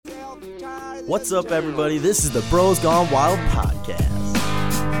What's up, everybody? This is the Bros Gone Wild podcast.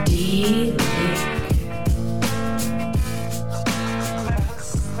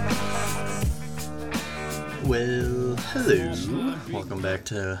 Well, hello. Welcome back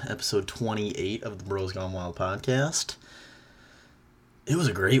to episode 28 of the Bros Gone Wild podcast. It was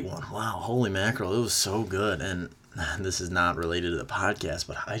a great one. Wow, holy mackerel. It was so good. And this is not related to the podcast,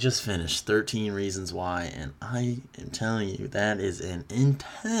 but I just finished 13 Reasons Why, and I am telling you, that is an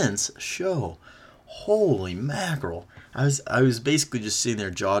intense show. Holy mackerel. I was basically just sitting there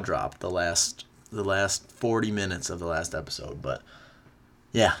jaw dropped the last 40 minutes of the last episode, but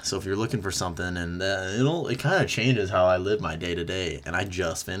yeah, so if you're looking for something, and it kind of changes how I live my day to day, and I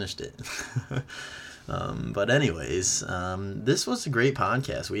just finished it. But anyways, this was a great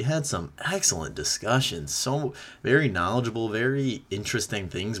podcast. We had some excellent discussions, so very knowledgeable, very interesting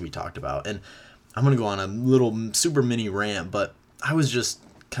things we talked about. And I'm going to go on a little super mini rant, but I was just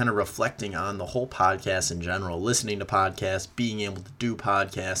kind of reflecting on the whole podcast in general, listening to podcasts, being able to do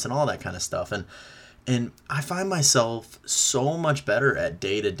podcasts, and all that kind of stuff. And I find myself so much better at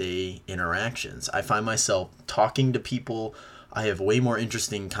day-to-day interactions. I find myself talking to people. I have way more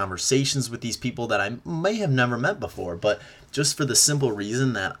interesting conversations with these people that I may have never met before, but just for the simple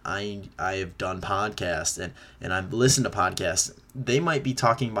reason that I have done podcasts and I've listened to podcasts, they might be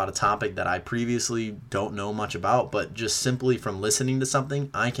talking about a topic that I previously don't know much about, but just simply from listening to something,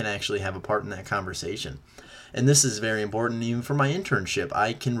 I can actually have a part in that conversation. And this is very important even for my internship.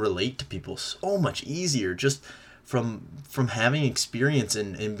 I can relate to people so much easier just from having experience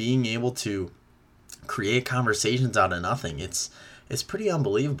and being able to create conversations out of nothing. It's pretty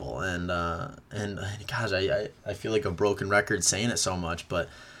unbelievable, and gosh, I feel like a broken record saying it so much, but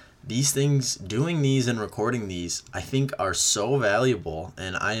these things, doing these and recording these, I think are so valuable,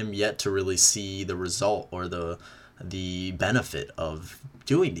 and I am yet to really see the result or the benefit of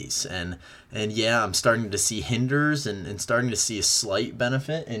doing these. And yeah, I'm starting to see hinders and starting to see a slight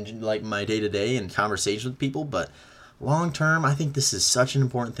benefit in like my day-to-day and conversation with people, but long term, I think this is such an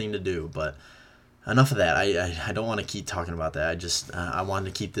important thing to do. But enough of that. I don't want to keep talking about that. I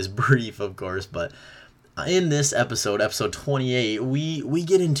wanted to keep this brief, of course, but in this episode 28, we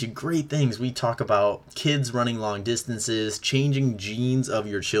get into great things. We talk about kids running long distances, changing genes of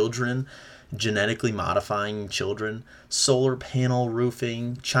your children, genetically modifying children, solar panel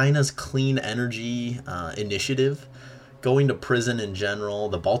roofing, China's clean energy initiative, going to prison in general,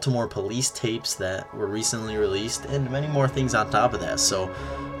 the Baltimore police tapes that were recently released, and many more things on top of that. So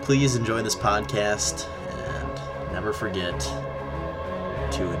please enjoy this podcast, and never forget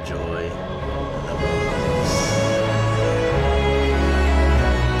to enjoy the Bros.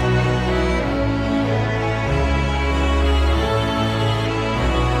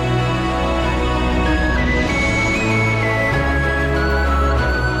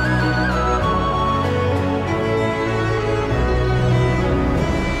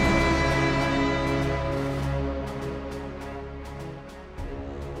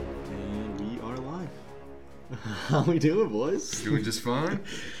 How we doing, boys? Doing just fine.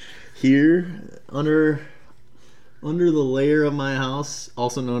 Here, under the layer of my house,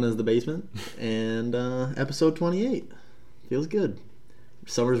 also known as the basement, and episode 28. Feels good.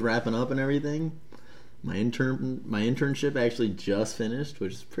 Summer's wrapping up and everything. My internship actually just finished,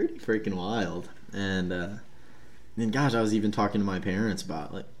 which is pretty freaking wild. And gosh, I was even talking to my parents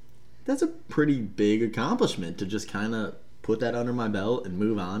about, like, that's a pretty big accomplishment to just kind of put that under my belt and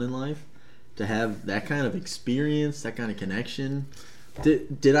move on in life. To have that kind of experience, that kind of connection.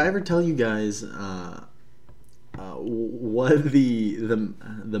 Did I ever tell you guys what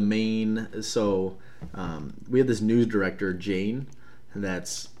the main? So we have this news director, Jane,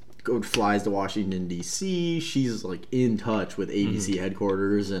 flies to Washington D.C. She's like in touch with ABC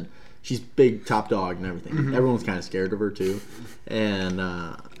headquarters, and she's big top dog and everything. Mm-hmm. Everyone's kind of scared of her too, and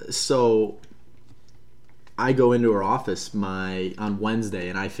so I go into her office on Wednesday,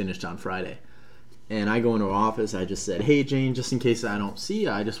 and I finished on Friday. And I go into her office, I just said, "Hey, Jane, just in case I don't see you,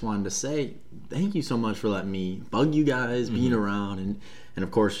 I just wanted to say thank you so much for letting me bug you guys, being around." And of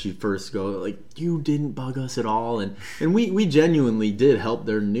course, she first go like, "You didn't bug us at all." And we genuinely did help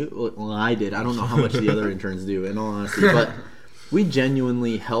their new. Well, I did. I don't know how much the other interns do, in all honesty, but we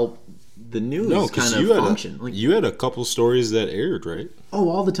genuinely help the news kind of function. You had a couple stories that aired, right? Oh,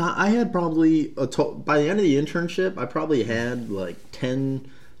 all the time. I had probably by the end of the internship, I probably had like 10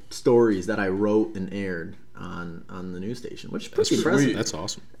 stories that I wrote and aired on the news station, which is pretty impressive. That's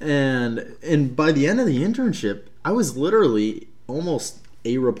awesome. And by the end of the internship, I was literally almost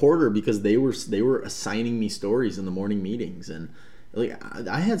a reporter because they were assigning me stories in the morning meetings, and like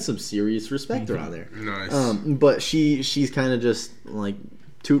I had some serious respect around there. Nice. But she's kind of just like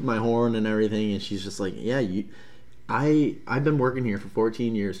toot my horn and everything, and she's just like, yeah, I've been working here for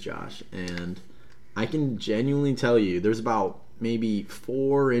 14 years, Josh, and I can genuinely tell you there's about maybe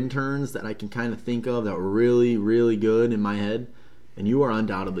 4 interns that I can kind of think of that were really, really good in my head, and you are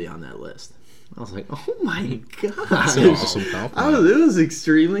undoubtedly on that list. I was like, oh my gosh. That's an awesome compliment. It was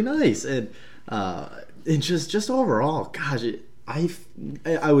extremely nice. And just overall, gosh,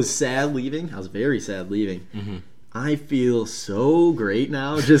 I was sad leaving. I was very sad leaving. Mm-hmm. I feel so great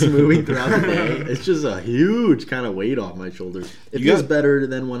now just moving throughout the day. It's just a huge kind of weight off my shoulders. It feels better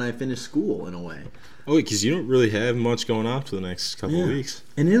than when I finished school in a way. Oh, because you don't really have much going on for the next couple of weeks.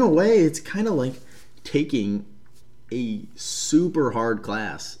 And in a way, it's kind of like taking a super hard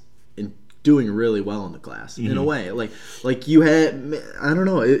class and doing really well in the class. In a way, like you had, I don't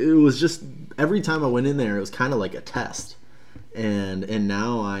know. It was just every time I went in there, it was kind of like a test. And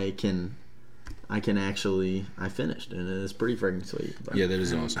now I finished, and it's pretty freaking sweet. But Yeah, that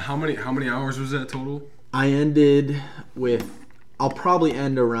is awesome. How many hours was that total? I ended with, I'll probably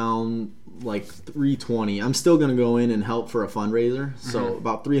end around like 320. I'm still gonna go in and help for a fundraiser, so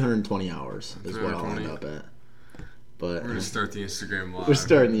about 320 hours is what I'll end up at. But We're gonna start the Instagram live. We're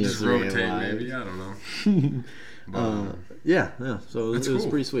starting the Just Instagram rotate, live. maybe. I don't know. yeah. So it was cool.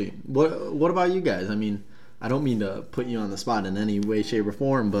 pretty sweet. What about you guys? I mean, I don't mean to put you on the spot in any way, shape, or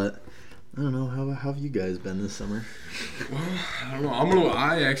form, but I don't know. How have you guys been this summer? Well, I don't know.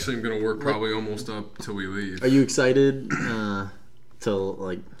 I actually am gonna work probably almost up till we leave. Are you excited to,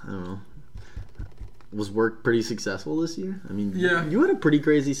 like, I don't know, was work pretty successful this year? I mean, Yeah. you had a pretty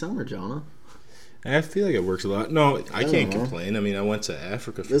crazy summer, Jonah. I feel like it works a lot. No, I can't know. complain. I mean, I went to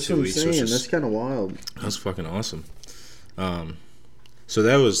Africa for That's 2 what I'm weeks, saying. which That's is kind of wild. that was fucking awesome. So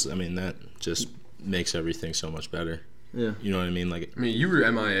that was, I mean, that just makes everything so much better. Yeah. You know what I mean? Like, I mean, you were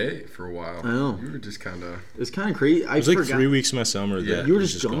MIA for a while. I know. You were just kind of. It's kind of crazy. I it was like forgot. 3 weeks of my summer Yeah. that You were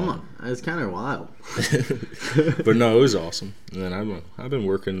was just gone. It's kind of wild. But no, it was awesome. And then I've been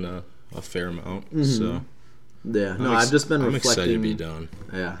working a fair amount, so Yeah. No, I've just been I'm reflecting. excited to be done.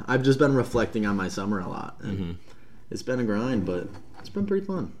 Yeah, I've just been reflecting on my summer a lot. And It's been a grind, but it's been pretty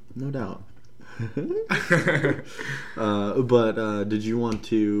fun, no doubt. But did you want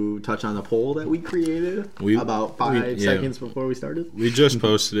to touch on the poll that we created about 5 seconds before we started? We just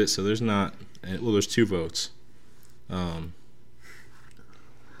posted it, so there's not. Well, there's 2 votes.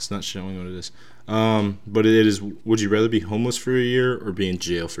 It's not showing what it is. But it is. Would you rather be homeless for a year or be in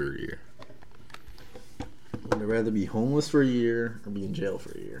jail for a year? Would I rather be homeless for a year or be in jail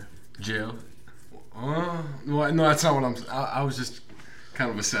for a year? Jail? No, that's not what I was just kind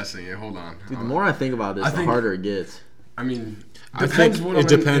of assessing it. Hold on. Dude, the more I think about this, the harder it gets. I mean, I depends think what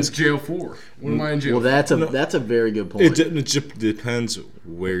it I'm depends. in jail for. What am I in jail Well, for? that's a very good point. It depends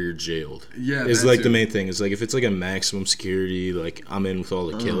where you're jailed. Yeah, it's that like too. the main thing. It's like if it's like a maximum security, like I'm in with all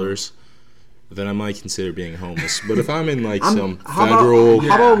the killers, then I might consider being homeless. But if I'm in like some federal,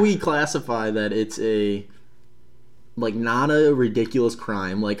 How about we classify that it's a, like, not a ridiculous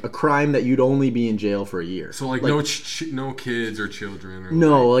crime, like a crime that you'd only be in jail for a year. So, like no kids or children. Or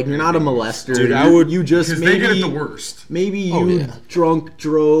No, like you're not a molester. Dude, You just Because maybe they get it the worst. maybe you Oh, yeah. drunk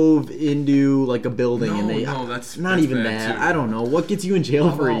drove into like a building No, and they that's not that's even bad, that. too. I don't know what gets you in jail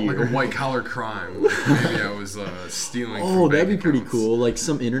How for a about, year. like a white collar crime. Like maybe I was stealing. Oh, from that'd be bank pretty accounts. cool. Like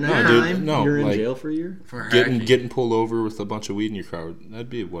some internet No, dude, crime. no, You're in like- jail for a year. For hacking. getting pulled over with a bunch of weed in your car, that'd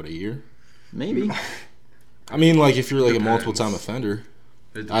be what, a year? Maybe. I mean, like if you're like Depends. a multiple time offender,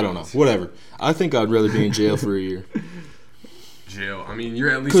 It I don't know. depends. Whatever. I think I'd rather be in jail for a year. Jail. I mean, you're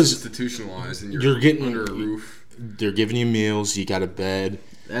at least 'Cause institutionalized and you're getting- under a roof. They're giving you meals, you got a bed,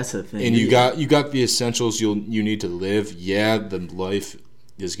 That's the thing. and you got the essentials you need to live. Yeah, the life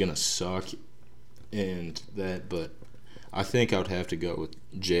is gonna suck, and that, but I think I would have to go with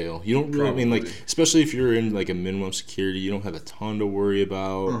jail. You don't really, I mean, like, Probably. especially if you're in like a minimum security, you don't have a ton to worry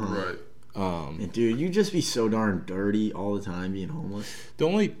about. Right. And dude, you just be so darn dirty all the time being homeless. The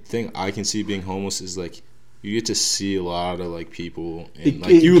only thing I can see being homeless is like you get to see a lot of like people, and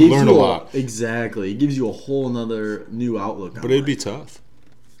like you would gives learn a lot. Exactly. It gives you a whole nother new outlook on But it'd life. be tough.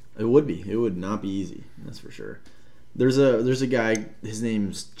 It would be. It would not be easy. That's for sure. There's a guy. His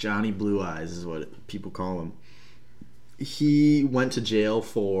name's Johnny Blue Eyes, is what people call him. He went to jail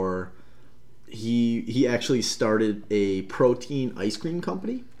for. He actually started a protein ice cream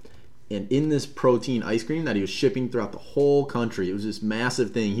company, and in this protein ice cream that he was shipping throughout the whole country, it was this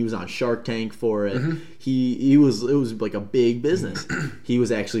massive thing. He was on Shark Tank for it. It was like a big business. He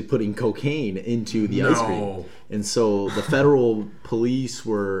was actually putting cocaine into the ice cream. No. And so the federal police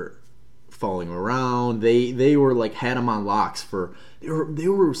were following him around. They were like had him on locks for they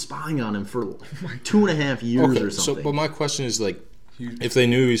were spying on him for 2.5 years or So, something. but my question is like, If they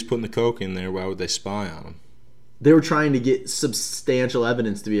knew he was putting the coke in there, why would they spy on him? They were trying to get substantial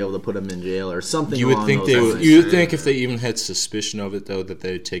evidence to be able to put him in jail or something. You would along think those they lines. would. You would think if they even had suspicion of it, though, that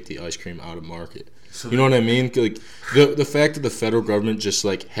they would take the ice cream out of market. So You know what I mean? Like the fact that the federal government just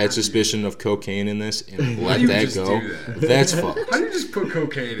like had suspicion of cocaine in this and How let do you that just go, do that? that's fucked. How do you just put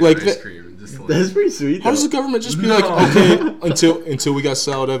cocaine in Like ice the- cream? And just like, That's pretty sweet. How does though. the government just be No. like, okay, until we got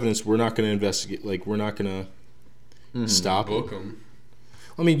solid evidence, we're not going to investigate. Like we're not going to stop book him. them.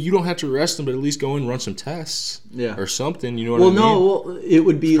 I mean, you don't have to arrest him, but at least go and run some tests Yeah. or something. You know what Well, I mean? no, well, it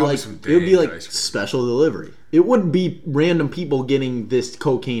would be Probably like some it would be dank like ice cream. special delivery. It wouldn't be random people getting this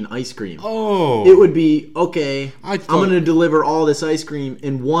cocaine ice cream. Oh, It would be okay. I I'm thought- going to deliver all this ice cream,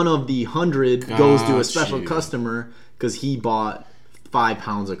 and one of the 100 goes to a Got special you. customer because he bought 5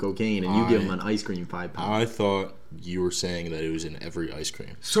 pounds of cocaine, and you give him I- an ice cream 5 pounds. I thought you were saying that it was in every ice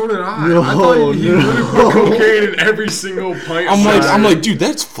cream. So did I. No, I thought you no. literally put cocaine in every single pint. I'm like, dude,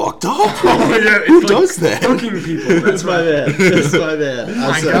 that's fucked up. Oh, yeah, it's Who like does that? Hooking people. That's my bad. That's my bad. Oh I'm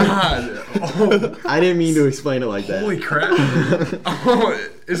my sorry. god. Oh, I didn't mean to explain it like that. holy crap. Oh,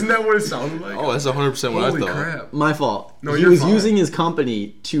 isn't that what it sounded like? Oh, that's 100% what holy I thought. crap. My fault. No, he you're was fine. using his company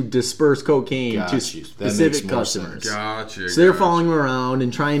to disperse cocaine Got to you. That specific makes more customers. sense. Gotcha. So they're gotcha. following him around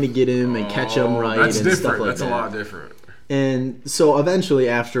and trying to get him and catch him right That's and different. stuff like That's that. a lot different. And so eventually,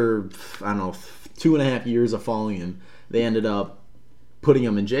 after, I don't know, 2.5 years of following him, they ended up putting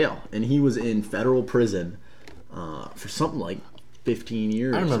him in jail. And he was in federal prison for something like 15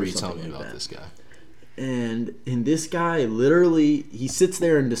 years. I remember or you something telling me like about that. this guy. And this guy literally, he sits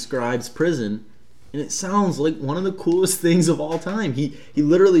there and describes prison, and it sounds like one of the coolest things of all time. He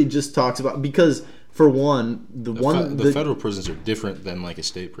literally just talks about, because for one, The federal prisons are different than like a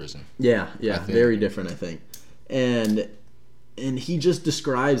state prison. yeah, think. very different, I think. And he just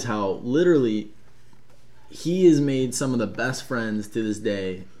describes how literally he has made some of the best friends to this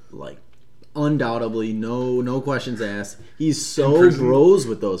day, like undoubtedly, no questions asked. He's so prison? bros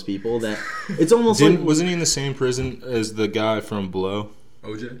with those people that it's almost like Wasn't he in the same prison as the guy from Blow?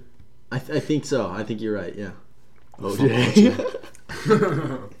 OJ? I think so. I think you're right. Yeah. OJ.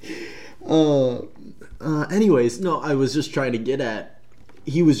 Anyways, no, I was just trying to get at.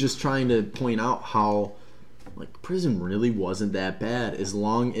 He was just trying to point out how, like, prison really wasn't that bad as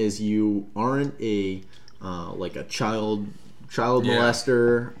long as you aren't a like a child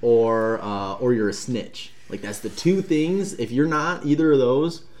molester or you're a snitch. Like, that's the two things. If you're not either of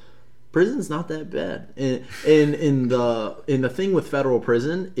those, prison's not that bad. And in the thing with federal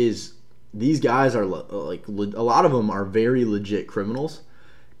prison is these guys are like a lot of them are very legit criminals,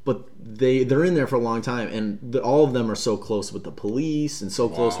 but they're in there for a long time, and all of them are so close with the police and so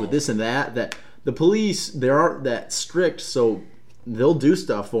close with this and that the police they aren't that strict, so they'll do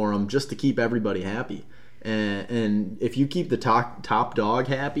stuff for them just to keep everybody happy. And if you keep the top dog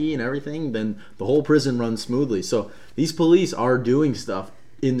happy and everything, then the whole prison runs smoothly. So these police are doing stuff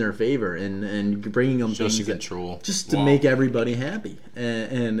in their favor and bringing them Just to things control. just to Wow. make everybody happy.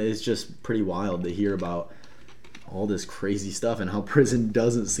 And it's just pretty wild to hear about all this crazy stuff and how prison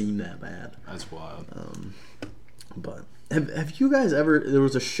doesn't seem that bad. That's wild. But have you guys ever? There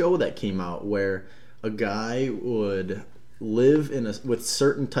was a show that came out where a guy would live with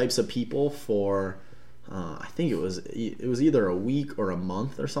certain types of people for. I think it was either a week or a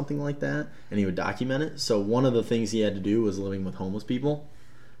month or something like that, and he would document it. So one of the things he had to do was living with homeless people,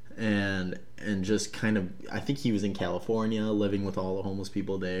 and just kind of, I think he was in California living with all the homeless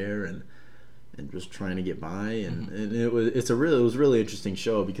people there, and just trying to get by, and it was really interesting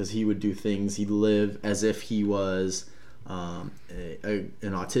show because he would do things. He'd live as if he was an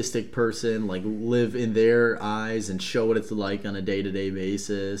autistic person, like live in their eyes and show what it's like on a day-to-day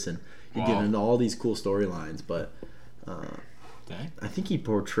basis, and you get into all these cool storylines. But Dang. I think he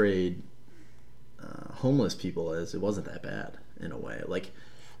portrayed homeless people as it wasn't that bad in a way. Like,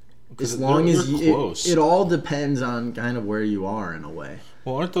 as long they're as close. it all depends on kind of where you are in a way.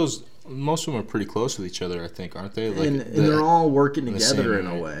 Well, aren't those most of them are pretty close with each other? I think, aren't they? Like, And they're all working in the together same in a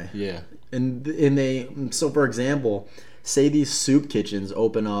area. way. Yeah. And they, so for example, say these soup kitchens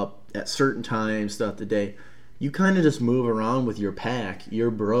open up at certain times throughout the day, you kind of just move around with your pack, your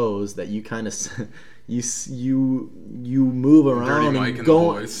bros that you kind of you move around Mike and and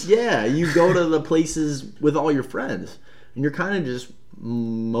go. the boys. Yeah, you go to the places with all your friends, and you're kind of just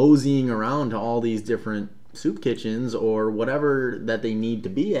moseying around to all these different soup kitchens or whatever that they need to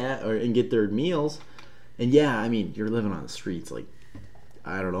be at and get their meals. And yeah, I mean, you're living on the streets, like,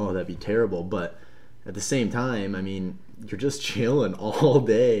 I don't know, that'd be terrible, but at the same time, I mean, you're just chilling all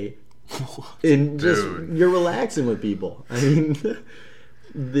day and just Dude. you're relaxing with people. I mean,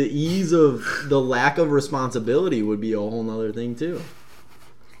 the ease of the lack of responsibility would be a whole nother thing too.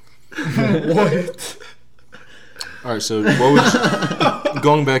 What? All right, so what would you,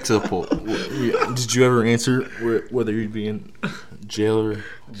 going back to the poll? Did you ever answer whether you'd be in jail or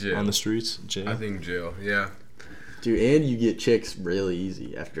on the streets? Jail. I think jail. Yeah. Dude, and you get chicks really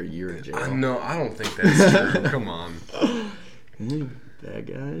easy after a year in jail. No, I don't think that's true. Come on. Bad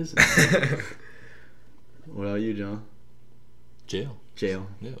guys. What about you, John? Jail. Jail.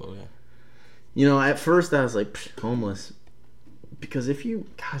 Yeah, oh yeah. You know, at first I was like, homeless. Because if you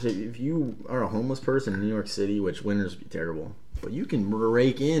are a homeless person in New York City, which winters be terrible, but you can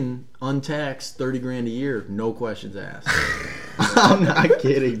rake in untaxed $30,000 a year, no questions asked. I'm not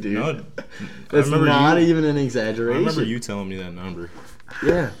kidding, dude. No, That's not even an exaggeration. I remember you telling me that number.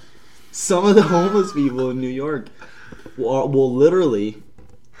 Yeah. Some of the homeless people in New York will literally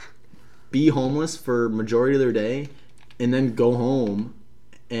be homeless for majority of their day and then go home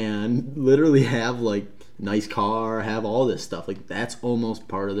and literally have like nice car, have all this stuff. Like that's almost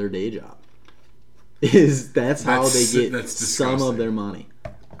part of their day job. That's how they get some of their money.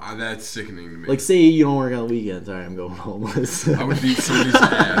 That's sickening to me. Like say you don't work on the weekends. All right, I'm going homeless. I would beat somebody's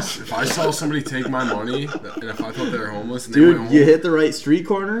ass. If I saw somebody take my money and if I thought they were homeless and they went Dude, home, you hit the right street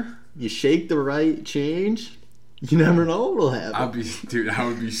corner, you shake the right change, you never know what'll happen. I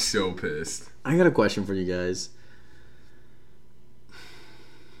would be so pissed. I got a question for you guys.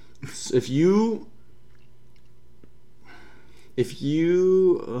 If you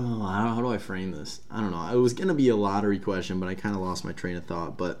how do I frame this? I don't know. It was gonna be a lottery question, but I kind of lost my train of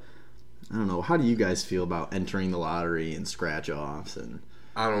thought. But I don't know. How do you guys feel about entering the lottery and scratch offs? And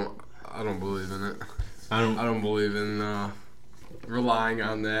I don't believe in it. I don't believe in relying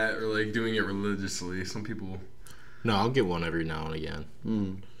on that or like doing it religiously. Some people. No, I'll get one every now and again.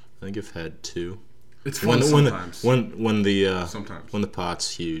 I think I've had two. It's fun sometimes. When the sometimes when the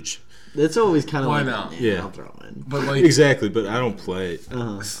pot's huge. it's always kind of Why like, not? Yeah. I'll throw in. But like Exactly, but I don't play it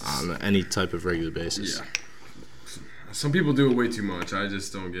Uh-huh. on any type of regular basis. yeah. Some people do it way too much. I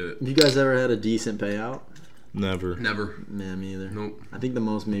just don't get it. Have you guys ever had a decent payout? Never. Never. Nah, me either. Nope. I think the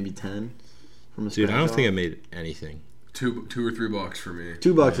most maybe 10 from a Dude, I don't scratch think I off. made anything. $2 or $3 for me.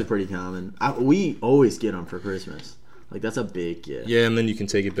 $2 is pretty common. We always get them for Christmas. Like that's a big gift. Yeah, and then you can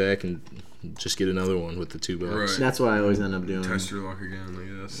take it back and just get another one with the $2. Right. That's what I always end up doing. Test your luck again,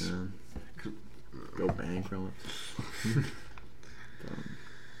 I guess. Yeah. Go bang from it.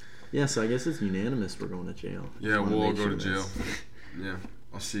 Yeah, so I guess it's unanimous we're going to jail. Yeah, Just wanna we'll all make go sure to jail. that's- Yeah,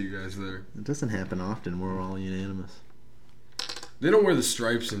 I'll see you guys there. It doesn't happen often. We're all unanimous. They don't wear the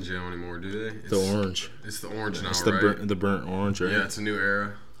stripes in jail anymore, do they? The orange. It's the orange now, It's right? the burnt orange, right? Yeah, it's a new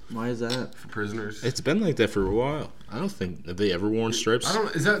era Why is that? for prisoners. It's been like that for a while. I don't think have they ever worn stripes.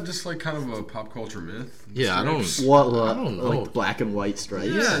 Is that just like kind of a pop culture myth? Yeah, I don't- Stripes? What? I don't know. Like black and white stripes?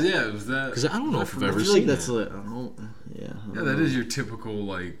 Yeah, it was that. Because I don't know if I've I ever feel like seen that's that. like, I don't, yeah. I Yeah, don't that know. is your typical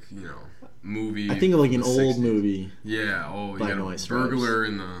movie. I think of like an from the old 60s. movie. Yeah, you Black got and a white stripes. burglar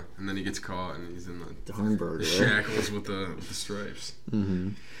and then he gets caught and he's in the Darnberg. shackles with the stripes.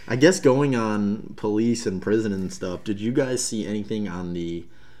 I guess going on police and prison and stuff, did you guys see anything on the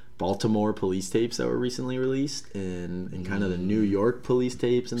Baltimore police tapes that were recently released and kind of the New York police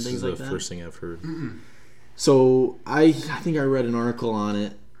tapes and This things is like the that? first thing I've heard. So I think I read an article on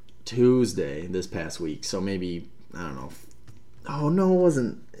it Tuesday this past week. So maybe, I don't know. Oh, no, it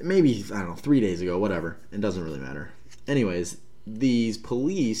wasn't. Maybe, I don't know, 3 days ago, whatever. It doesn't really matter. Anyways, the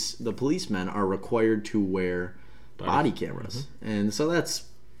policemen are required to wear body cameras. And so that's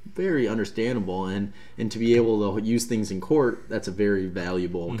very understandable. And to be able to use things in court, that's a very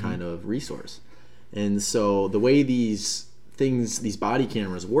valuable kind of resource. And so the way these body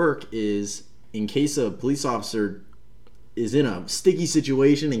cameras work is in case a police officer is in a sticky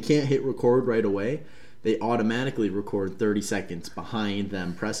situation and can't hit record right away, they automatically record 30 seconds behind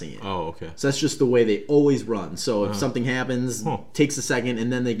them pressing it. Oh, okay. So that's just the way they always run. So if something happens, takes a second,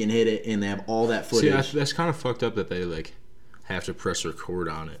 and then they can hit it, and they have all that footage. See, that's kind of fucked up that they have to press record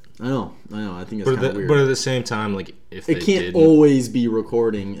on it. I know. I think it's kind of weird. But at the same time, if it they can't didn't, always be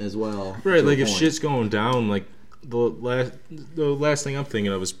recording as well. right? to Like a if point. shit's going down, the last thing I'm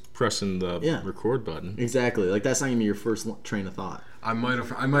thinking of is pressing the record button. Exactly. Like that's not gonna be your first train of thought. I might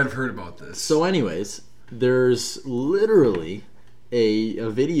have heard about this. So, anyways, there's literally a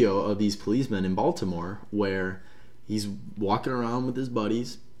video of these policemen in Baltimore where he's walking around with his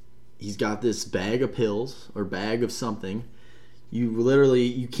buddies. He's got this bag of pills or bag of something.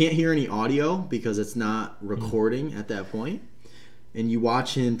 You can't hear any audio because it's not recording at that point. And you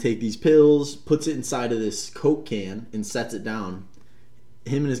watch him take these pills, puts it inside of this Coke can, and sets it down.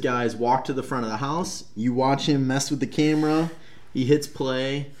 Him and his guys walk to the front of the house. You watch him mess with the camera, He hits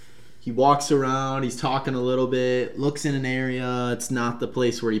play. He walks around. He's talking a little bit. Looks in an area. It's not the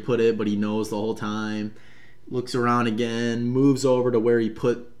place where he put it, but he knows the whole time. Looks around again. Moves over to where he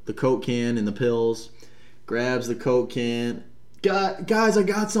put the Coke can and the pills. Grabs the Coke can. Guys, I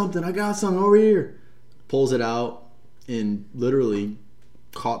got something over here. Pulls it out and literally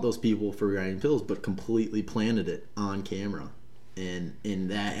caught those people for grabbing pills, but completely planted it on camera. And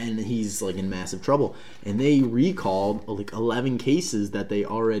he's like in massive trouble. And they recalled like 11 cases that they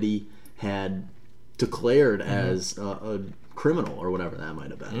already had declared as a criminal or whatever that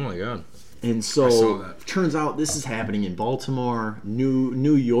might have been. Oh my god. And so turns out this is happening in Baltimore,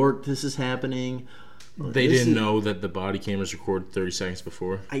 New York. This is happening. They didn't know that the body cameras recorded 30 seconds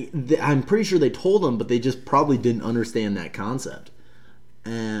before. I'm pretty sure they told them, but they just probably didn't understand that concept.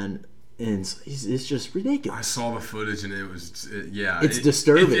 And it's just ridiculous. I saw the footage and it's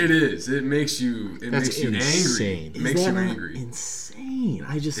disturbing. It is. It makes you. It makes you insane. angry. It makes you angry. Insane.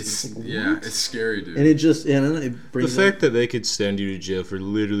 It's scary, dude. And it brings the fact that they could send you to jail for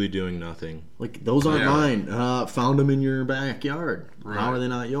literally doing nothing. Like those aren't mine. Found them in your backyard. Right. How are they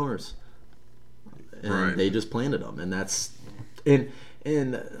not yours? And they just planted them, and that's and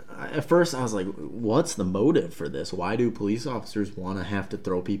at first I was like, what's the motive for this? Why do police officers want to have to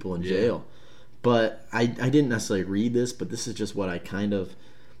throw people in jail? But I didn't necessarily read this, but this is just what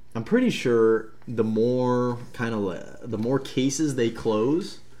I'm pretty sure the more cases they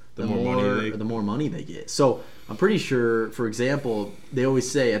close, the more money they get. So I'm pretty sure, for example, they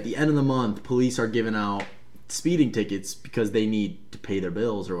always say at the end of the month, police are giving out speeding tickets because they need to pay their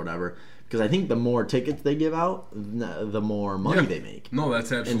bills or whatever. Because I think the more tickets they give out, the more money they make. No,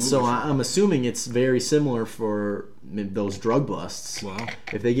 that's absolutely And so true. I'm assuming it's very similar for those drug busts. Wow.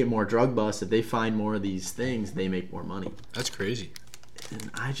 If they get more drug busts, if they find more of these things, they make more money. That's crazy.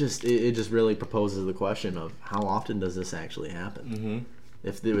 And it just really proposes the question of how often does this actually happen? Mm-hmm.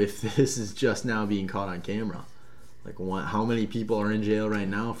 If this is just now being caught on camera, like how many people are in jail right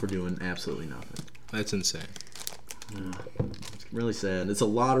now for doing absolutely nothing? That's insane. It's really sad. It's a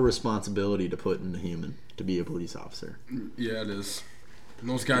lot of responsibility to put in a human to be a police officer. Yeah, it is. And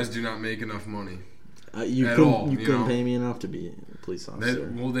those guys do not make enough money. You couldn't pay me enough to be a police officer.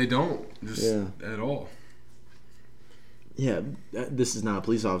 They don't. At all. Yeah, this is not a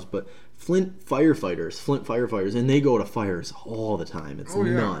police officer, but Flint firefighters, and they go to fires all the time. It's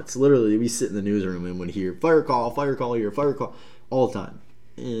nuts. Literally, we sit in the newsroom and would hear fire call here, fire call, all the time.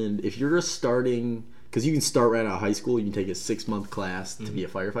 And if you're starting... Because you can start right out of high school, you can take a 6-month class to be a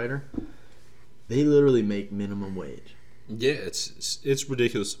firefighter. They literally make minimum wage. Yeah, it's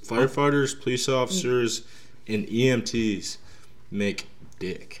ridiculous. Firefighters, police officers, and EMTs make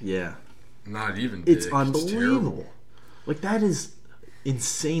dick. Yeah. Not even dick. It's unbelievable. Like, that is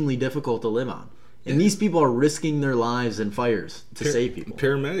insanely difficult to live on. And these people are risking their lives in fires to save people.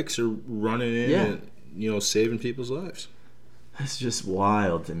 Paramedics are running in and, saving people's lives. It's just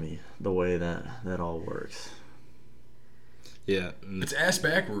wild to me, the way that all works. Yeah. It's ass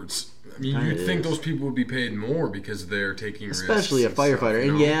backwards. I mean, you'd think those people would be paid more because they're taking risks. Especially a firefighter.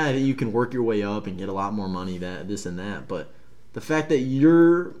 And you can work your way up and get a lot more money, this and that. But the fact that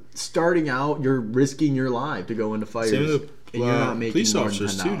you're starting out, you're risking your life to go into fires. Same with and you're not making police more than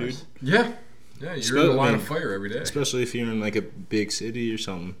officers $10. too, dude. Yeah. Yeah, you're in the line of fire every day. Especially if you're in like a big city or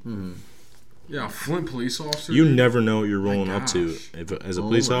something. Mm-hmm. Yeah, Flint police officer. You never know what you're rolling up to as a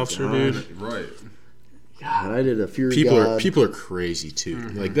police officer, dude. Right. God, I did a fear. People are crazy too.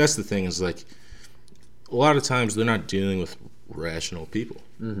 Mm-hmm. Like that's the thing is like a lot of times they're not dealing with rational people.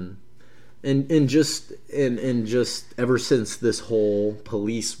 Mm-hmm. And just ever since this whole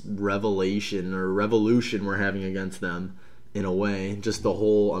police revolution we're having against them, in a way, just the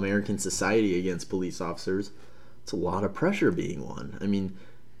whole American society against police officers, it's a lot of pressure being won. I mean,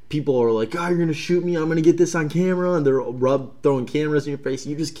 people are like, "Oh, you're gonna shoot me! I'm gonna get this on camera," and they're throwing cameras in your face.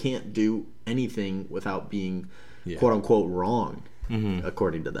 You just can't do anything without being quote unquote wrong,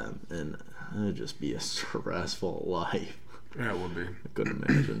 according to them, and it'd just be a stressful life. Yeah, it would be. I couldn't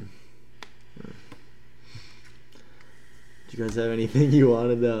imagine. Do you guys have anything you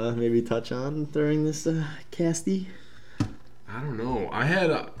wanted to maybe touch on during this casty? I don't know. I had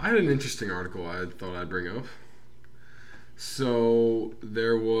an interesting article I thought I'd bring up. So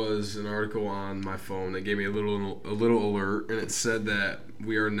there was an article on my phone that gave me a little alert, and it said that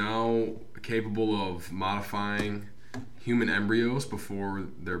we are now capable of modifying human embryos before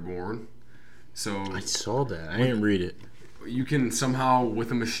they're born. So I saw that. I didn't read it. You can somehow,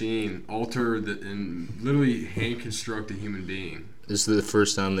 with a machine, alter and literally hand construct a human being. This is the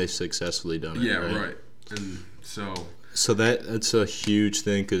first time they've successfully done it. Yeah, right. And so So that's a huge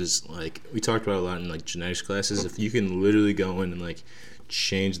thing because, like, we talked about it a lot in, like, genetics classes. If you can literally go in and, like,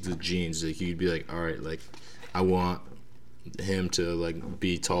 change the genes, like, you'd be like, all right, like, I want him to, like,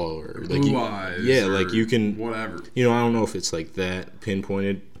 be taller. Like, Blue eyes. Yeah, or like, you can... Whatever. You know, I don't know if it's, like, that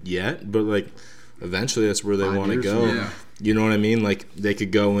pinpointed yet, but, like, eventually that's where they 5 want to years go. from now. Yeah. You know what I mean? Like, they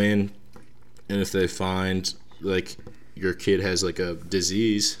could go in, and if they find, like, your kid has, like, a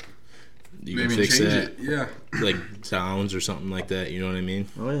disease, you Maybe can fix change that. it. Yeah. Like, Downs or something like that. You know what I mean?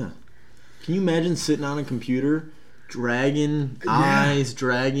 Oh yeah. Can you imagine sitting on a computer, dragging Yeah. eyes,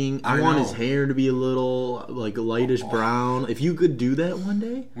 dragging? I want know. his hair to be a little like lightish brown. If you could do that one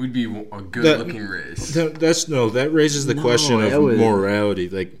day, We'd be a good-looking race. That raises the No, question that of would- morality.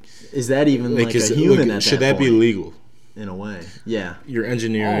 Like, is that even like a is it- human like, at should that that be point, legal? in a way? Yeah. You're Oh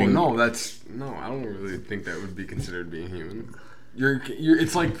engineering. no, I don't really think that would be considered being human.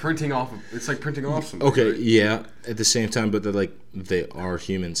 It's like printing off. It's like printing off something. Okay, right? yeah. At the same time, but they are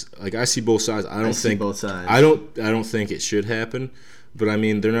humans. Like, I see both sides. I don't see think both sides. I don't think it should happen. But I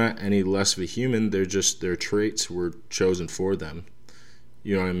mean, they're not any less of a human. They're just their traits were chosen for them.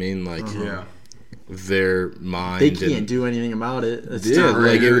 You know what I mean? Like, Yeah. their mind. They can't and, do anything about it. It's Yeah, not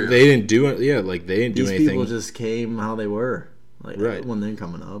like area. they didn't do it. Yeah, like they didn't do These anything. people just came how they were, like Right. when they're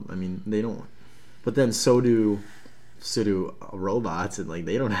coming up. I mean, they don't. But then so do robots, and like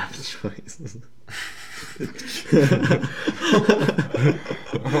they don't have the choice.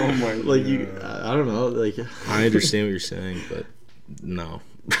 Oh my. Like you, I don't know. Like I understand what you're saying, but no.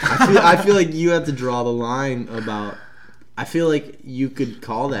 I feel like you have to draw the line about. I feel like you could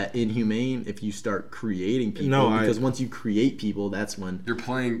call that inhumane if you start creating people. No, because once you create people, that's when You're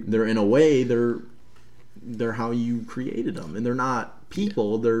playing. they're in a way they're how you created them, and they're not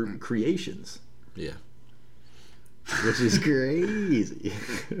people; they're creations, Yeah. which is crazy.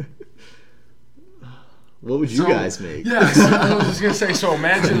 What would you So- guys make? Yeah, so I was just gonna say. So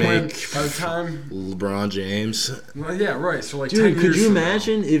imagine when Make- by the time. LeBron James. Well, yeah, right. So like. Dude, 10 could years you from now-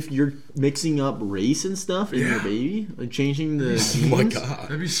 imagine if you're mixing up race and stuff in your Yeah. baby, like changing the Oh my genes? god.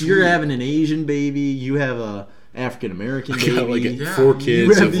 That'd be So sweet. you're having an Asian baby, you have a African American I baby. got like Yeah. 4 You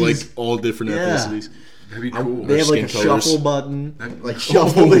kids have of like these- all different Yeah. ethnicities. That'd be cool. They have like a Skin colors. shuffle button, That- like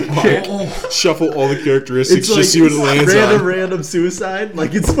shuffle the kick. Shuffle all the characteristics, It's just like see what it lands random suicide,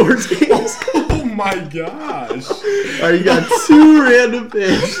 like in sports games. Oh my gosh. Or you got 2 random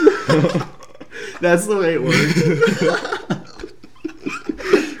picks. That's the way it works.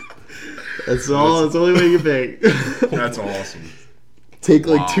 That's all. That's the only way you can pick. That's awesome. Take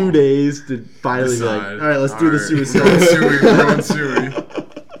like Wow. 2 days to finally be like, Decide. all right, let's do the Alright, suicide. We're going Suey.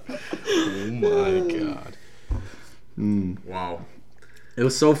 Oh my god. Wow. It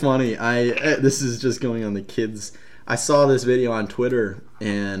was so funny. This is just going on the kids. I saw this video on Twitter,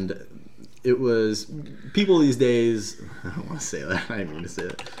 and it was people these days. I don't want to say that. I didn't mean to say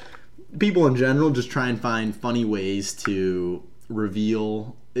that. People in general just try and find funny ways to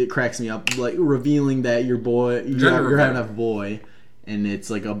reveal. It cracks me up, like revealing that your boy, you're having a boy, and it's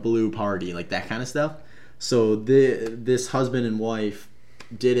like a blue party, like that kind of stuff. So this husband and wife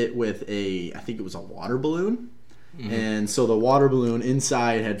did it with I think it was a water balloon. And so the water balloon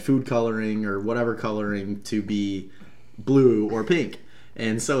inside had food coloring or whatever coloring to be blue or pink.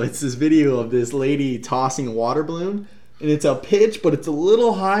 And so it's this video of this lady tossing a water balloon, and it's a pitch, but it's a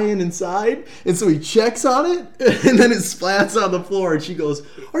little high inside. And so he checks on it, and then it splats on the floor, and she goes,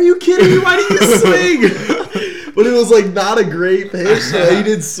 "Are you kidding me? Why did you swing?" But it was like not a great pitch. So he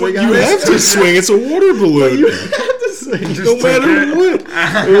didn't swing on You it. have to swing. It's a water balloon. You have to swing. No matter what.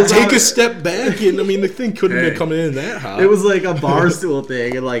 It was Take on- a step back, and I mean the thing couldn't Hey. have come in that high. It was like a bar stool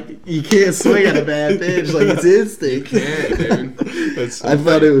thing, and like you can't swing at a bad pitch, like it's instinct. Yeah, dude. That's I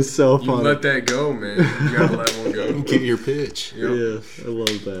thought it was so You funny. let that go, man. You gotta let one go. get your pitch. Yep. Yeah, I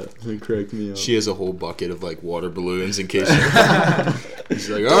love that. It cracked me up. She has a whole bucket of like water balloons in case. She's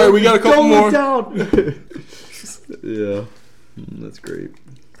like, all right, we got a couple Don't more. look down. Yeah, that's great.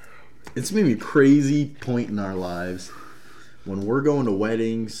 It's maybe a crazy point in our lives when we're going to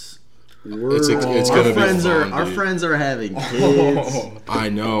weddings. It's our gonna be friends fun, our dude. friends are having kids. Oh. I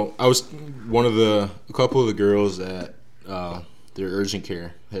know. I was a couple of the girls at their urgent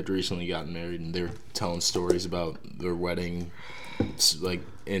care had recently gotten married, and they were telling stories about their wedding, like,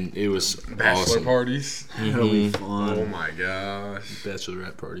 and it was Bachelor awesome. parties. That'll be Oh fun. my gosh.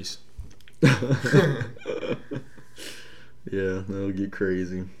 Bachelorette parties. Yeah, that'll get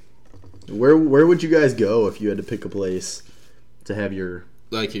crazy. Where would you guys go if you had to pick a place to have your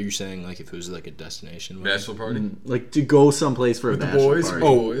Like you're saying, like if it was like a destination. Bachelor party. like to go someplace for With a the bachelor boys? party?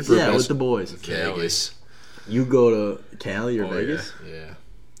 Oh, Oh, for yeah, best- with the boys. Vegas. You go to Cali or Oh, Vegas? Yeah.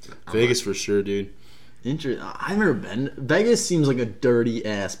 Vegas for sure, dude. I've never been. Vegas seems like a dirty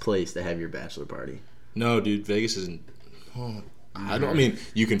ass place to have your bachelor party. No, dude, Vegas isn't. Oh, I don't. I mean,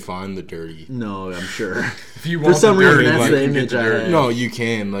 you can find the dirty. No, I'm sure. If you For want some the reason, dirty, that's like, the you get image the I dirty. have. No, you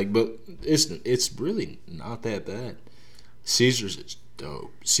can but it's really not that bad. Caesars is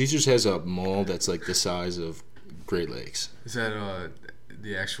dope. Caesars has a mall that's like the size of Great Lakes. Is that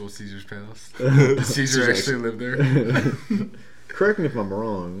the actual Caesar's Palace? Did Caesar actually lived there? Correct me if I'm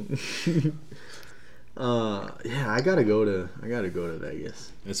wrong. Yeah, I gotta go to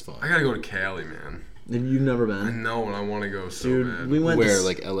Vegas. It's fun. I gotta go to Cali, man. Have you never I been? know, and I want to go so Dude, bad. we went Where, to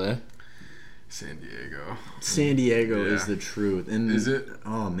like LA? San Diego. San Diego Yeah. is the truth. And Is it?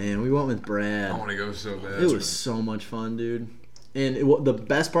 Oh man, we went with Brad. I want to go so bad. It was so much fun, dude. And the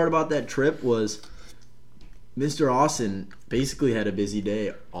best part about that trip was Mr. Austin basically had a busy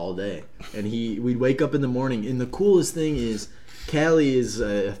day all day. And we'd wake up in the morning. And the coolest thing is Cali is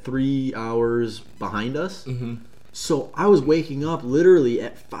 3 hours behind us. Mm-hmm. So I was waking up literally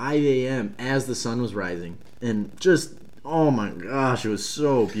at 5 a.m. as the sun was rising. And just, oh my gosh, it was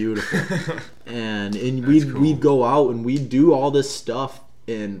so beautiful. and we'd go out and we'd do all this stuff.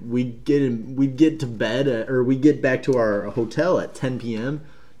 And we'd get to bed or we'd get back to our hotel at 10 p.m.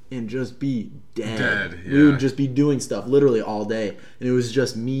 and just be dead. Yeah. We would just be doing stuff literally all day. And it was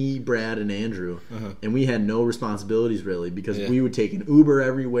just me, Brad, and Andrew. Uh-huh. And we had no responsibilities really because Yeah. we would take an Uber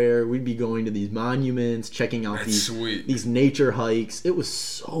everywhere. We'd be going to these monuments, checking out That's sweet. these nature hikes. It was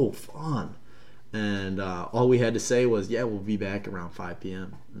so fun. And all we had to say was, yeah, we'll be back around 5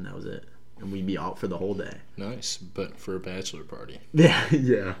 p.m. And that was it. And we'd be out for the whole day. Nice, but for a bachelor party. Yeah,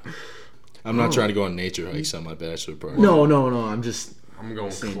 yeah. I'm not trying to go on nature hikes on my bachelor party. No. I'm just I'm going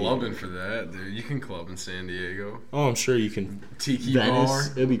San clubbing for that, dude. You can club in San Diego. Oh, I'm sure you can. Tiki Venice. bar.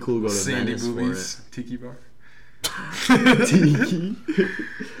 It'd be cool to go to Sandy Venice Boobies. Tiki bar. for it. Tiki.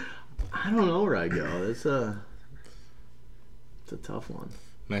 I don't know where I go. It's a tough one.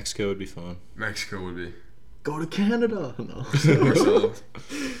 Mexico would be fun. Mexico would be. Go to Canada. No. Ourselves.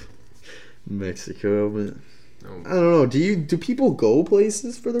 Mexico, but No. I don't know. Do people go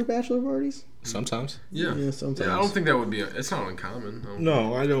places for their bachelor parties? Sometimes. Yeah. Yeah, sometimes. Yeah, I don't think that would be. It's not uncommon.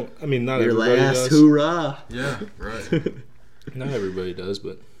 No, I don't. I mean, not Your everybody last does. hoorah. Yeah, right. Not everybody does,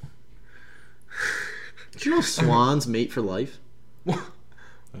 but Did you know swans mate for life? I'm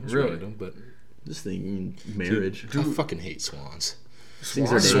sure Really? I don't, but Just thinking marriage. I fucking hate swans.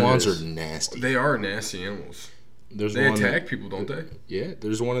 Things are Swans dangerous. are nasty. They are nasty animals. There's They one attack that, people, don't they? yeah,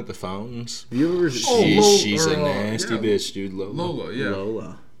 there's one at the fountains. Have you ever She's a Lola, nasty yeah. bitch, dude. Lola, yeah.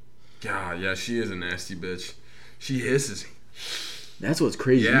 Lola? God, yeah, she is a nasty bitch. She hisses. That's what's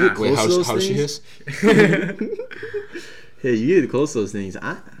crazy. Yeah. You get Wait, close to those how's she things. hiss? Hey, you get close to those things.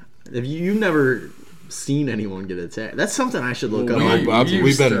 You've never seen anyone get attacked. That's something I should look up. No, We- Bob, we we've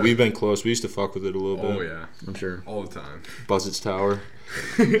used to- been close. We used to fuck with it a little bit. Oh yeah, I'm sure. all the time. Buzzard's Tower.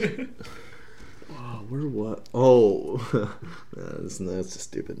 Oh, where what? Oh, that's a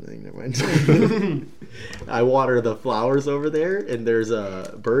stupid thing. Never mind. I water the flowers over there, and there's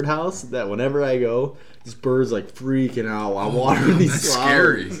a birdhouse that whenever I go, this bird's like freaking out while watering these that's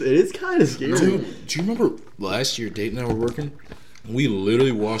flowers. scary. It is kind of scary. Dude, do you remember last year, Date and I were working? We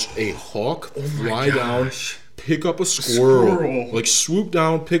literally watched a hawk fly down, Gosh. pick up a squirrel, Squirrel. like swoop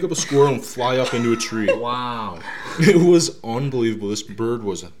down, pick up a squirrel, and fly up into a tree. Wow. It was unbelievable. This bird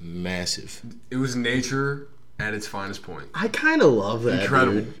was massive. It was nature at its finest point. I kind of love that.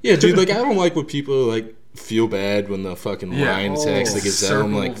 Incredible. Dude. Yeah, dude. Like I don't like when people like feel bad when the fucking Yeah. lion attacks the Oh, gazelle.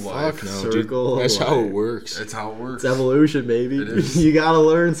 I'm like, circle of life. fuck no, Circle dude. of That's how it life. works. That's how it works. It's evolution, baby. It is. You gotta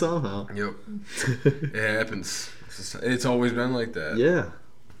learn somehow. Yep. It happens. It's always been like that. Yeah.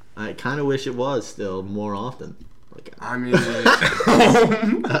 I kind of wish it was still more often. Like, I mean,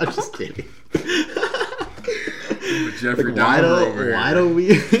 I'm just kidding. Jeffrey Like, Dahmer over here. why don't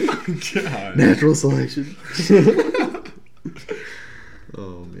we? God. Natural selection.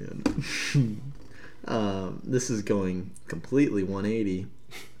 Oh man. This is going completely 180.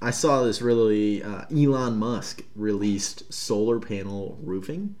 I saw this really. Elon Musk released solar panel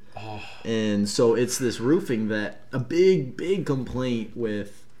roofing, and so it's this roofing that a big complaint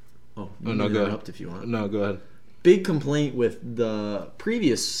with. Oh, you no, can go interrupt ahead. if you want. No, go ahead. Big complaint with the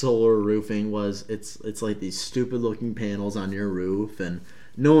previous solar roofing was it's like these stupid looking panels on your roof, and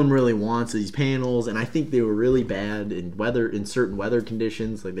no one really wants these panels, and I think they were really bad in certain weather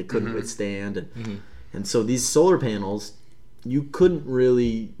conditions, like they couldn't withstand, and so these solar panels, you couldn't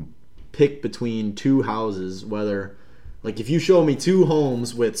really pick between two houses whether. Like, if you show me two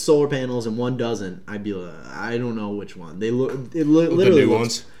homes with solar panels and one doesn't, I'd be like, I don't know which one. They look, literally The new looks-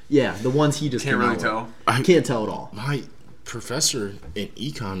 ones? Yeah, the ones he just Can't came really out tell. with. Can't tell at all. My professor in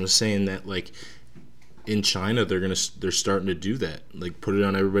econ was saying that like in China, they're starting to do that. Like, put it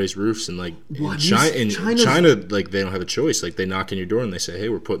on everybody's roofs, and like What? in China, like they don't have a choice. Like, they knock on your door and they say, "Hey,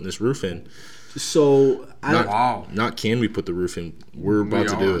 we're putting this roof in." So Wow. Not can we put the roof in? We're about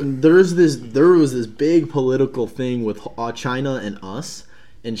to do it. there was this big political thing with China and us,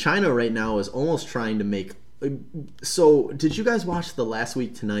 and China right now is almost trying to make. So, did you guys watch the Last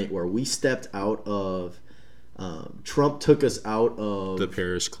Week Tonight where we stepped out of? Trump took us out of The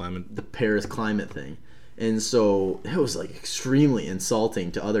Paris climate thing, and so it was like extremely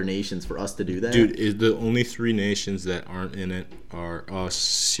insulting to other nations for us to do that. Dude, the only 3 nations that aren't in it are us,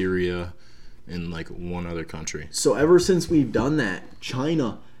 Syria, and like one other country. So ever since we've done that,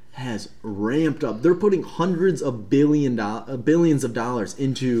 China has ramped up. They're putting hundreds of billions of dollars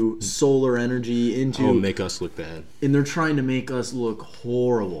into solar energy, Make us look bad. and they're trying to make us look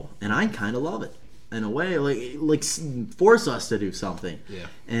horrible. And I kind of love it in a way, like force us to do something. Yeah.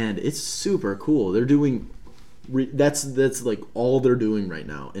 And it's super cool. They're doing that's like all they're doing right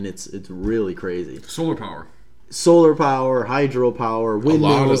now, and it's really crazy. Solar power. Solar power, hydropower,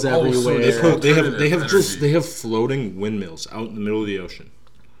 windmills everywhere. They have floating windmills out in the middle of the ocean.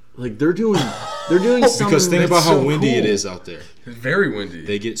 Like they're doing something. Because think about how so windy it cool. is out there. It's very windy.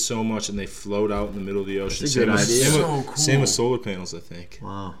 They get so much and they float out in the middle of the ocean. That's a good idea. So cool. Same with solar panels, I think.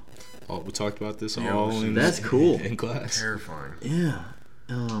 Wow, We talked about this Yeah, all in that's cool. in class. Terrifying. yeah.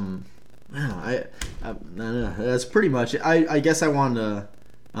 Wow, I don't know. That's pretty much it. I guess I wanted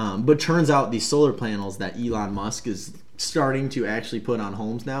to, but turns out these solar panels that Elon Musk is starting to actually put on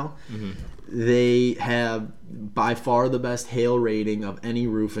homes now, they have by far the best hail rating of any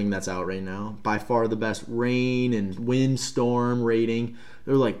roofing that's out right now. By far the best rain and windstorm rating.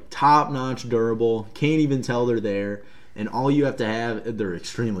 They're like top-notch durable. Can't even tell they're there. And all you have to have, they're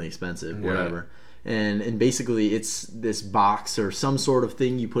extremely expensive, whatever. And basically it's this box or some sort of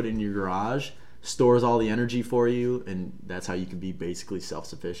thing you put in your garage, stores all the energy for you, and that's how you can be basically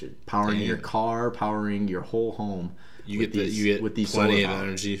self-sufficient. Powering Damn. your car, powering your whole home. You with get these plenty solar of power.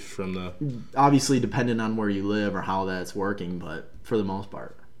 energy from the Obviously depending on where you live or how that's working, but for the most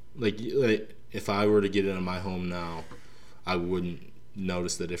part. like if I were to get it in my home now, I wouldn't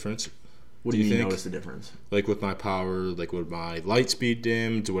notice the difference. What do you you mean think? notice the difference? Like with my power, like would my light speed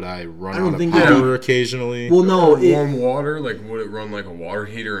dimmed? Would I run I don't out of think power you- occasionally? Well, no, Warm water, like would it run like a water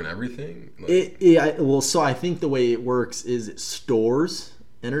heater and everything? Like, so I think the way it works is it stores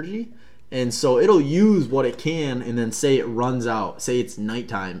energy, and so it'll use what it can, and then say it runs out. Say it's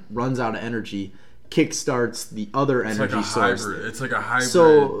nighttime, runs out of energy, kickstarts the other it's energy like a source. hybrid. It's like a hybrid.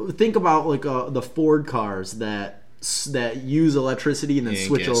 So think about like the Ford cars that use electricity and then And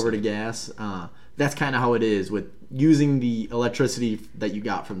switch gas. over to gas. That's kind of how it is with using the electricity that you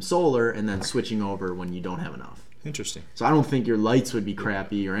got from solar and then switching over when you don't have enough. Interesting. So I don't think your lights would be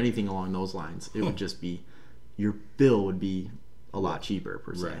crappy or anything along those lines. It would just be your bill would be a lot cheaper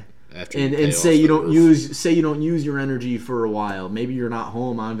per se. Right. After you And pay say off you the don't roof. use your energy for a while. Maybe you're not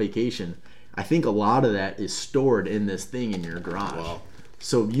home on vacation. I think a lot of that is stored in this thing in your garage. Wow.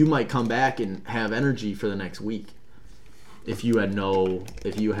 So you might come back and have energy for the next week if you had no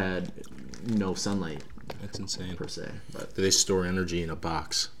sunlight That's insane. per se. But They store energy in a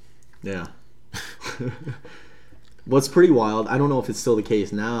box. yeah. What's pretty wild, I don't know if it's still the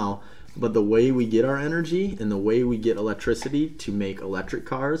case now, but the way we get our energy and the way we get electricity to make electric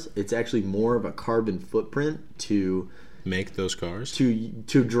cars, it's actually more of a carbon footprint to Make those cars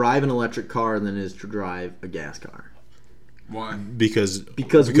drive an electric car than it is to drive a gas car. why? because We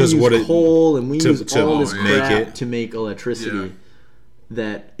use coal and we use all this make crap it to make electricity. Yeah.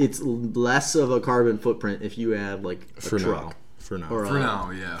 That it's less of a carbon footprint if you have like a for truck. now. For now. Or For now,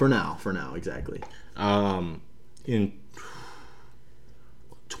 yeah. For now, exactly. In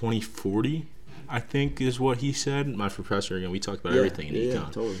 2040, I think is what he said. My professor, again, we talked about everything in econ.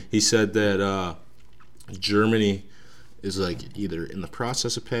 Totally. He said that Germany is like either in the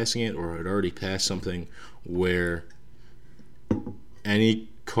process of passing it or had already passed something where any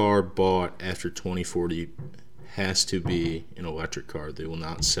car bought after 2040 has to be an electric car. They will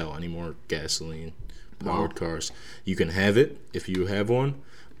not sell any more gasoline powered cars. You can have it if you have one,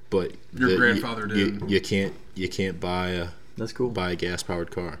 but Your grandfather did. You can't buy That's cool. a gas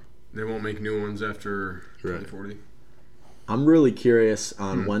powered car. They won't make new ones after Right. 2040. I'm really curious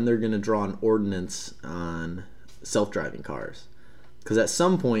on when they're going to draw an ordinance on self-driving cars. Because at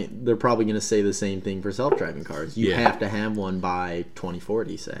some point, they're probably going to say the same thing for self-driving cars. You Yeah. have to have one by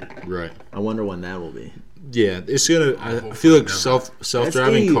 2040, say. Right. I wonder when that will be. Yeah, it's gonna. I hopefully feel like never.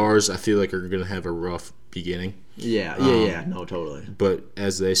 self-driving That's cars. I feel like are gonna have a rough beginning, Yeah, no, totally. but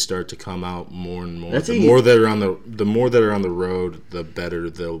as they start to come out more and more, That's the a- more that are on the road, the better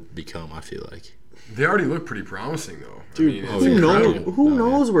they'll become. I feel like. They already look pretty promising, though. Dude, it's who knows? incredible. Who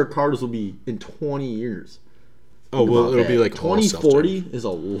knows where cars will be in 20 years? Oh, well, it'll be like all 2040 is a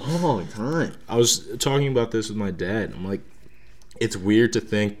long time. I was talking about this with my dad. I'm like, it's weird to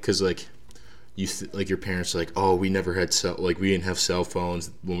think because like like your parents are like, oh, we never had we didn't have cell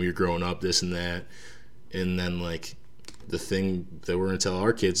phones when we were growing up, this and that, and then like the thing that we're gonna tell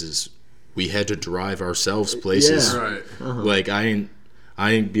our kids is we had to drive ourselves places. Yeah. Right. Like I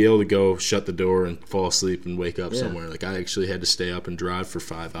ain't be able to go shut the door and fall asleep and wake up somewhere. Like I actually had to stay up and drive for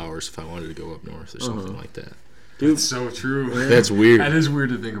 5 hours if I wanted to go up north or something like that. Dude, It's so true. That's weird. That is weird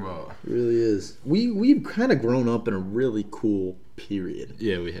to think about. it really is. We've kind of grown up in a really cool period.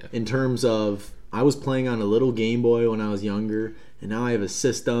 Yeah, we have. In terms of, I was playing on a little Game Boy when I was younger, and now I have a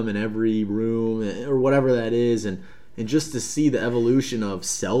system in every room or whatever that is, and just to see the evolution of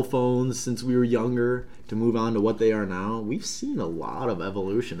cell phones since we were younger to move on to what they are now, we've seen a lot of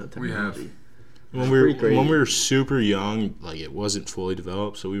evolution of We have. technology. When we were super young, like it wasn't fully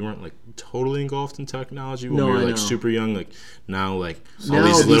developed, so we weren't like totally engulfed in technology. When No, we were I like know. super young, like now, like all Now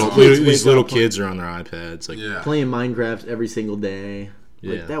these these little kids these wake little up kids are on their iPads. Like, Yeah. Playing Minecraft every single day.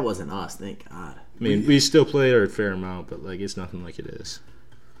 Yeah. Like, that wasn't us, thank God. I mean, we still play a fair amount, but like it's nothing like it is.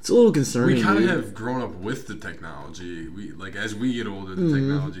 It's a little concerning. We kind of dude. have grown up with the technology. We like as we get older, the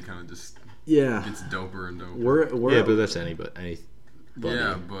technology kind of just Yeah. gets doper and doper. We're Yeah, but that's anybody.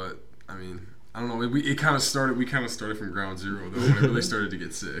 Yeah, but I mean, I don't know. We kind of started from ground zero though when it really started to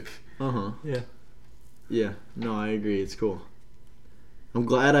get sick. Uh-huh. Yeah. Yeah. No, I agree. It's cool. I'm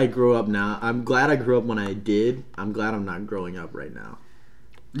glad I grew up now. I'm glad I grew up when I did. I'm glad I'm not growing up right now.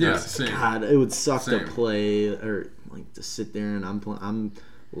 Yeah, same. God, it would suck Same. to play or like to sit there and I'm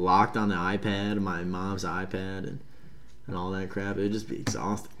locked on the iPad, my mom's iPad, and all that crap. It'd just be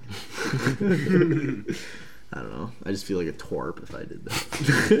exhausting. I don't know. I just feel like a twerp if I did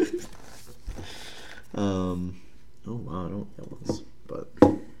that. Oh wow, I don't get ones. But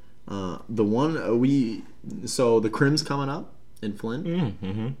the one the Crim's coming up in Flint.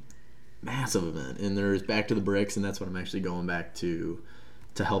 Mm-hmm. Massive event, and there's Back to the Bricks, and that's what I'm actually going back to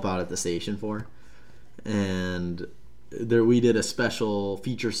help out at the station for. And there we did a special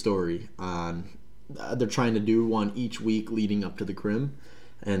feature story on. They're trying to do one each week leading up to the Crim,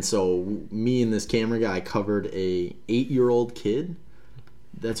 and so me and this camera guy covered a 8-year-old kid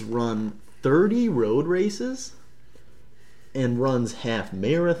that's run 30 road races and runs half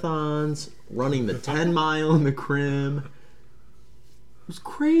marathons, running the 10 mile in the Crim. It was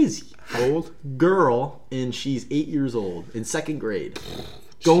crazy. Old? Girl, and she's 8 years old in second grade.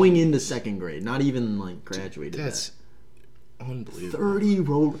 Going into second grade, not even like graduated. That's unbelievable. 30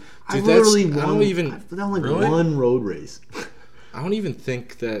 road. I Dude, literally I won. don't even- I've done like really? one road race. I don't even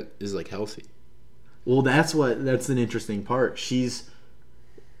think that is like healthy. Well, that's an interesting part.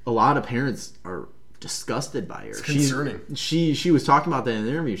 A lot of parents are disgusted by her. It's concerning. She was talking about that in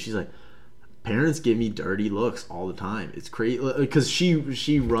the interview. She's like, parents give me dirty looks all the time. It's crazy because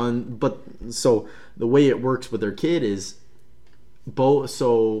she run. But so the way it works with their kid is both.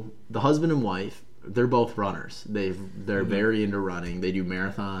 So the husband and wife, they're both runners. They're very into running. They do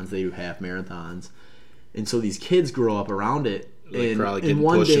marathons. They do half marathons, and so these kids grow up around it. Like and probably and getting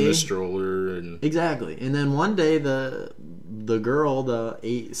one pushed in day, the stroller and exactly. And then one day the girl,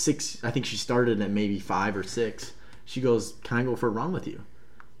 the 6, I think she started at maybe 5 or 6. She goes, "Can I go for a run with you?"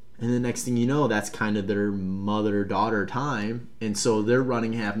 And the next thing you know, that's kind of their mother-daughter time, and so they're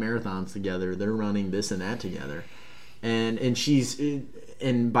running half marathons together. They're running this and that together, and she's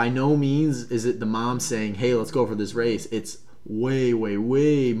and by no means is it the mom saying, "Hey, let's go for this race." It's way, way,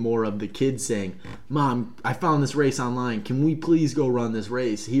 way more of the kids saying, "Mom, I found this race online. Can we please go run this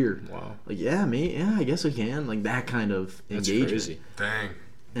race here?" wow, Like, yeah, mate, yeah, I guess we can. Like that kind of that's engagement. crazy. Dang.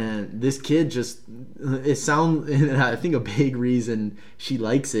 And this kid just, and I think a big reason she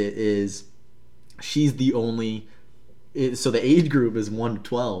likes it is she's the only, so the age group is 1 to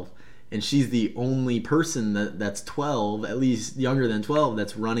 12, and she's the only person that's 12, at least younger than 12,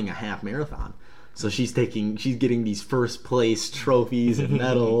 that's running a half marathon. So she's getting these first place trophies and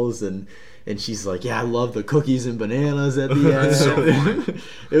medals, and she's like, yeah, I love the cookies and bananas at the end. So funny.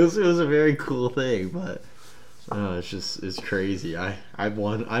 It was a very cool thing, but it's crazy. I've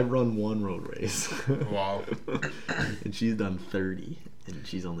run one road race, Wow. and she's done 30, and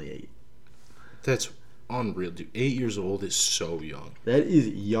she's only 8. That's unreal, dude. 8 years old is so young. That is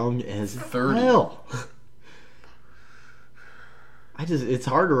young as 30. hell. It's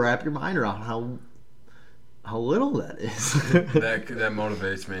hard to wrap your mind around how little that is. That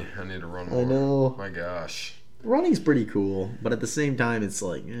motivates me. I need to run more. I know. My gosh. Running's pretty cool, but at the same time, it's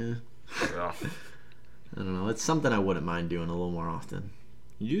like, Yeah. I don't know. It's something I wouldn't mind doing a little more often.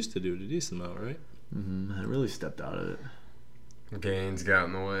 You used to do it a decent amount, right? I really stepped out of it. Gains got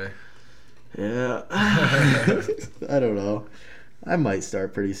in the way. Yeah. I don't know. I might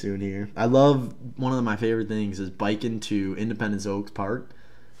start pretty soon here. I love, one of my favorite things is biking to Independence Oaks Park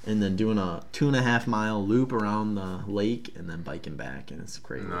and then doing a 2.5 mile loop around the lake and then biking back. And it's a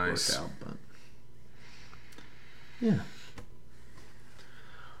great Nice. workout. But yeah.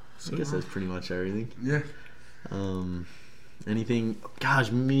 I guess that's pretty much everything. Yeah. Anything?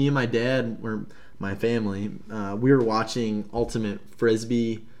 Gosh, me and my dad my family. We were watching Ultimate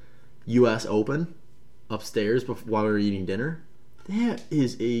Frisbee U.S. Open upstairs while we were eating dinner. That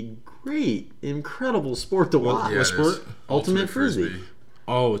is a great, incredible sport to watch. Yeah, What sport? Ultimate Frisbee.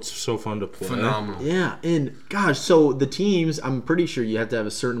 Oh, it's so fun to play. Phenomenal. Yeah, and gosh, so the teams, I'm pretty sure you have to have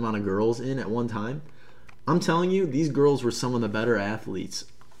a certain amount of girls in at one time. I'm telling you, these girls were some of the better athletes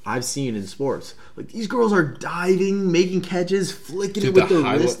I've seen in sports. Like, these girls are diving, making catches, flicking it with their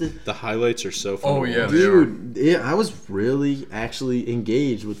wrist. The highlights are so fun. Oh, to yeah, watch. they Dude, yeah, I was really actually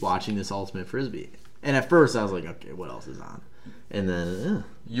engaged with watching this Ultimate Frisbee. And at first, I was like, okay, what else is on? And then,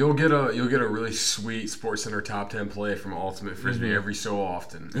 You'll get a really sweet SportsCenter top 10 play from Ultimate Frisbee every so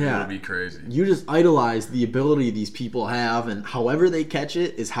often. And Yeah. It'll be crazy. you just idolize the ability these people have, and however they catch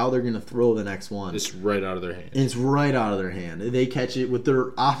it is how they're going to throw the next one. It's right out of their hands. And it's right out of their hand. They catch it with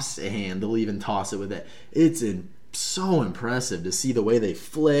their opposite hand. They'll even toss it with it. It's so impressive to see the way they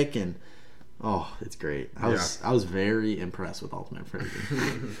flick, and it's great. I was very impressed with Ultimate Frisbee.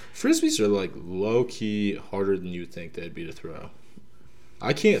 Frisbees are like low key harder than you would think they'd be to throw.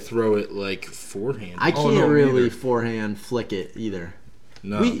 I can't throw it like forehand. I can't no, me really either. forehand flick it either.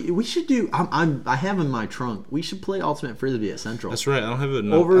 No, We should do. I have in my trunk. We should play Ultimate Frisbee at Central. that's right. I don't have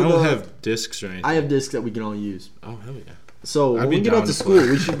enough. Over I don't the- have discs or anything. I have discs that we can all use. Oh hell yeah! So I'd when be we get down out to to school,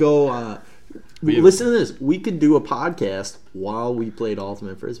 play. we should go. Listen to this. We could do a podcast while we played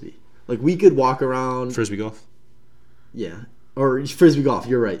Ultimate Frisbee. Like, we could walk around. Frisbee golf. Yeah. Or Frisbee golf.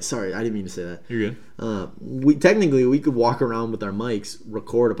 You're right. Sorry, I didn't mean to say that. You're good. We could walk around with our mics,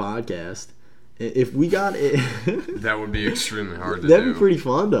 record a podcast. If we got it, That would be extremely hard to that'd do. be pretty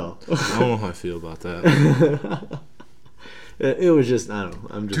fun though. I don't know how I feel about that. It was just, I don't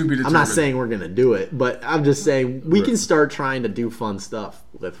know. To be I'm not determined. saying we're gonna do it, but I'm just saying we can start trying to do fun stuff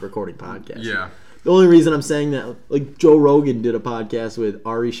with recording podcasts. Yeah. The only reason I'm saying that, like, Joe Rogan did a podcast with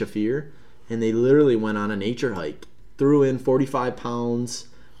Ari Shafir, and they literally went on a nature hike, threw in 45 pounds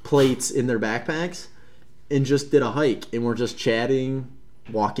plates in their backpacks, and just did a hike, and we're just chatting,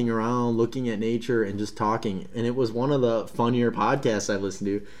 walking around, looking at nature, and just talking. And it was one of the funnier podcasts I've listened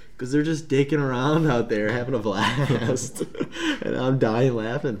to, because they're just dicking around out there, having a blast. And I'm dying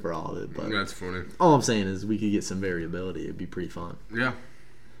laughing for all of it. But That's funny. all I'm saying is we could get some variability. It'd be pretty fun. Yeah.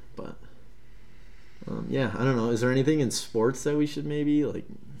 But yeah, I don't know. Is there anything in sports that we should maybe, like,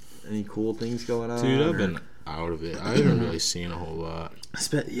 any cool things going on? Dude, I've or- been out of it. I haven't really seen a whole lot.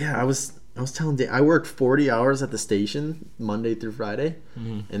 I was telling Dave, I worked 40 hours at the station Monday through Friday,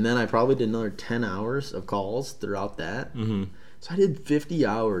 and then I probably did another 10 hours of calls throughout that. Mm-hmm. So I did 50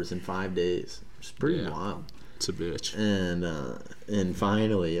 hours in 5 days, which is pretty Yeah. wild. It's a bitch. And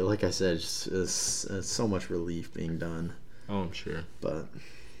finally, like I said, it's so much relief being done. Oh, I'm sure. But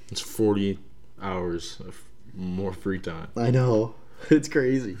It's 40 hours of more free time. I know it's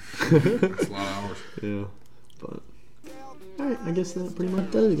crazy. That's a lot of hours. Yeah, but all right, I guess that pretty much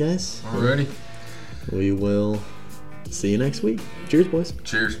does it, guys. Alrighty. We will see you next week. Cheers, boys.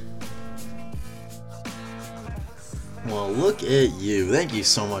 Cheers. Well, look at you. Thank you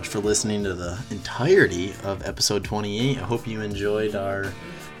so much for listening to the entirety of episode 28. I hope you enjoyed our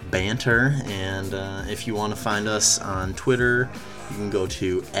banter. And if you want to find us on Twitter, you can go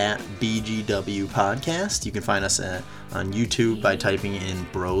to @BGW Podcast. You can find us on YouTube by typing in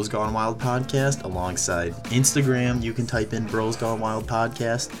Bros Gone Wild Podcast. Alongside Instagram, you can type in Bros Gone Wild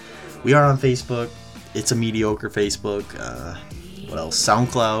Podcast. We are on Facebook. It's a mediocre Facebook. What else?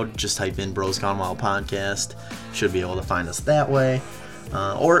 SoundCloud. Just type in Bros Gone Wild Podcast. Should be able to find us that way.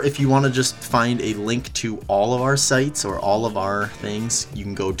 Or if you want to just find a link to all of our sites or all of our things, you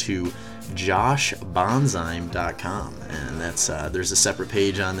can go to joshbonzime.com, and that's there's a separate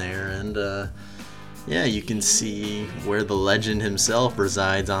page on there, and yeah, you can see where the legend himself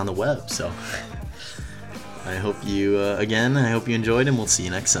resides on the web. So I hope you enjoyed, and we'll see you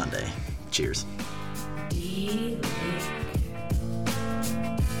next Sunday. Cheers. Deep